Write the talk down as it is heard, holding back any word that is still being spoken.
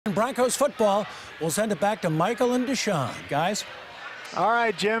Broncos football. We'll send it back to Michael and DaeSean. Guys. All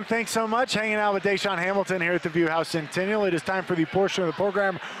right, Jim, thanks so much. Hanging out with DaeSean Hamilton here at the View House Centennial. It is time for the portion of the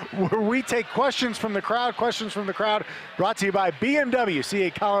program where we take questions from the crowd. Questions from the crowd brought to you by BMW. See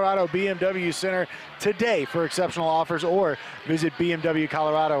a Colorado BMW Center today for exceptional offers, or visit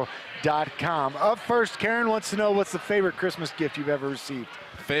bmwcolorado.com. Up first, Karen wants to know, what's the favorite Christmas gift you've ever received?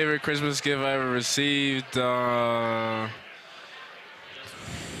 Favorite Christmas gift I ever received?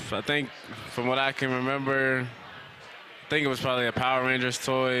 I think, from what I can remember, I think it was probably a Power Rangers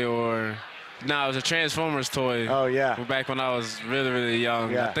toy, or no, it was a Transformers toy. Oh yeah. Back when I was really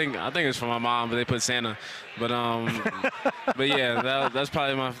young. Yeah. I think it was from my mom, but they put Santa. But but yeah, that's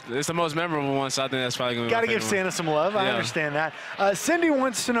probably it's the most memorable one. So I think that's probably gonna be. Got to give Santa some love. I understand that. Cindy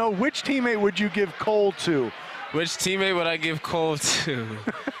wants to know, which teammate would you give coal to? Which teammate would I give coal to?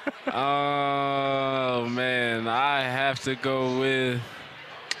 Oh man, I have to go with.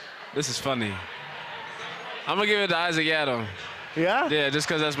 This is funny. I'm gonna give it to Isaac Yaddle. Yeah? Yeah, just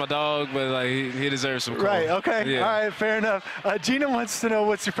because that's my dog, but like he deserves some coal. Right, okay. Yeah. All right, fair enough. Gina wants to know,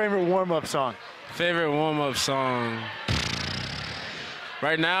 what's your favorite warm-up song? Favorite warm-up song?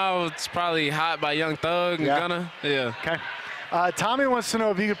 Right now, it's probably Hot by Young Thug and Gunna. Yeah. Okay. Tommy wants to know,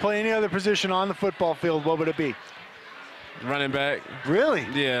 if you could play any other position on the football field, what would it be? Running back. Really?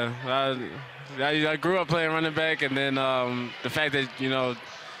 Yeah. I grew up playing running back, and then the fact that,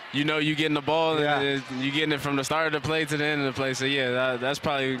 you getting the ball, and you getting it from the start of the play to the end of the play. So, yeah, that's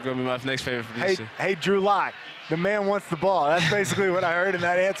probably going to be my next favorite position. Hey, Drew Lock, the man wants the ball. That's basically what I heard in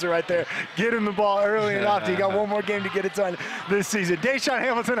that answer right there. Get him the ball early and often. You got one more game to get it done this season. DaeSean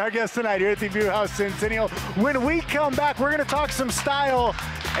Hamilton, our guest tonight here at the View House Centennial. When we come back, we're going to talk some style,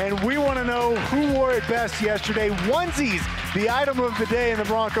 and we want to know who wore it best yesterday. Onesies, the item of the day in the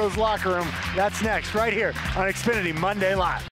Broncos locker room. That's next, right here on Xfinity Monday Live.